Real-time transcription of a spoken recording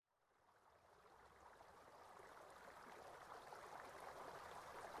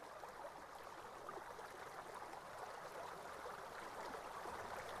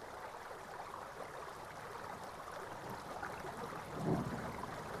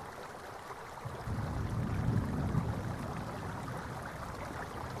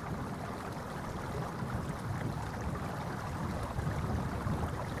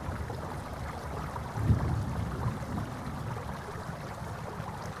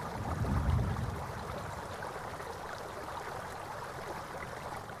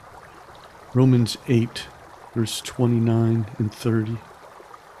Romans 8, verse 29 and 30.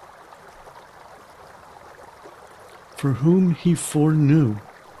 For whom he foreknew,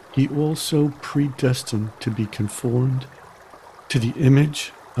 he also predestined to be conformed to the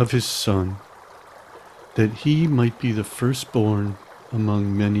image of his Son, that he might be the firstborn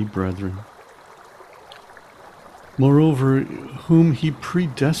among many brethren. Moreover, whom he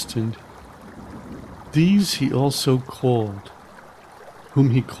predestined, these he also called. Whom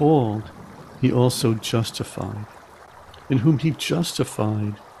he called, he also justified. And whom he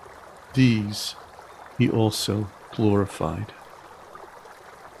justified, these he also glorified.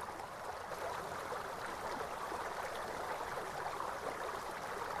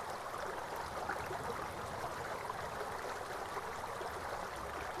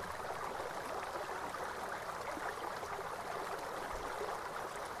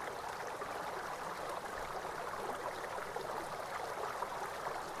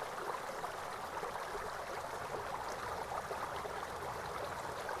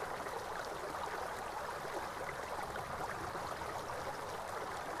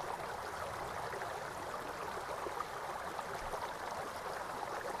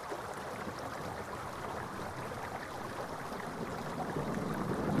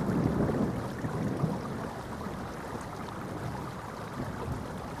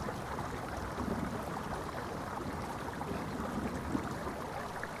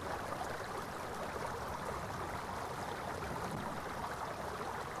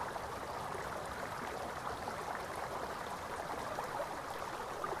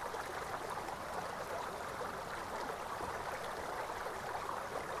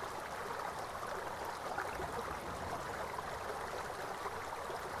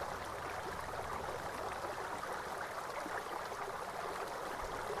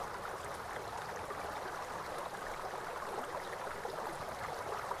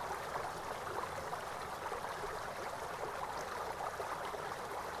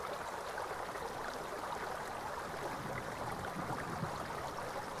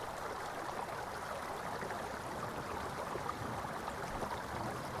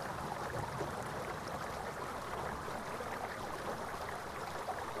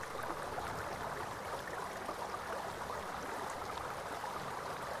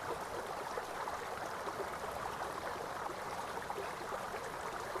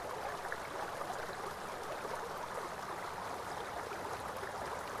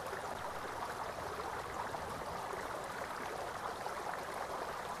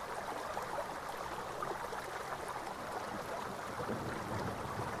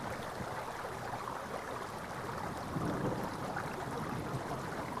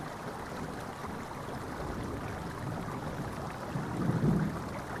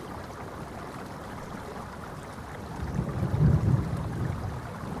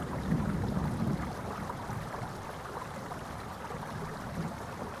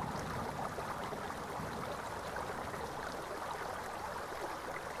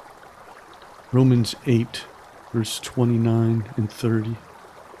 Romans 8, verse 29 and 30.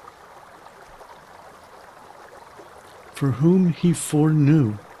 For whom he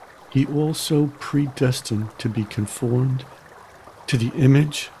foreknew, he also predestined to be conformed to the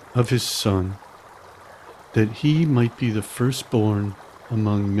image of his Son, that he might be the firstborn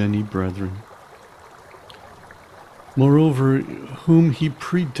among many brethren. Moreover, whom he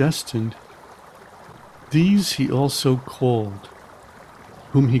predestined, these he also called.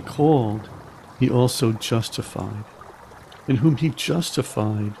 Whom he called, he also justified. And whom he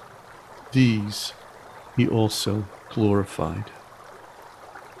justified, these he also glorified.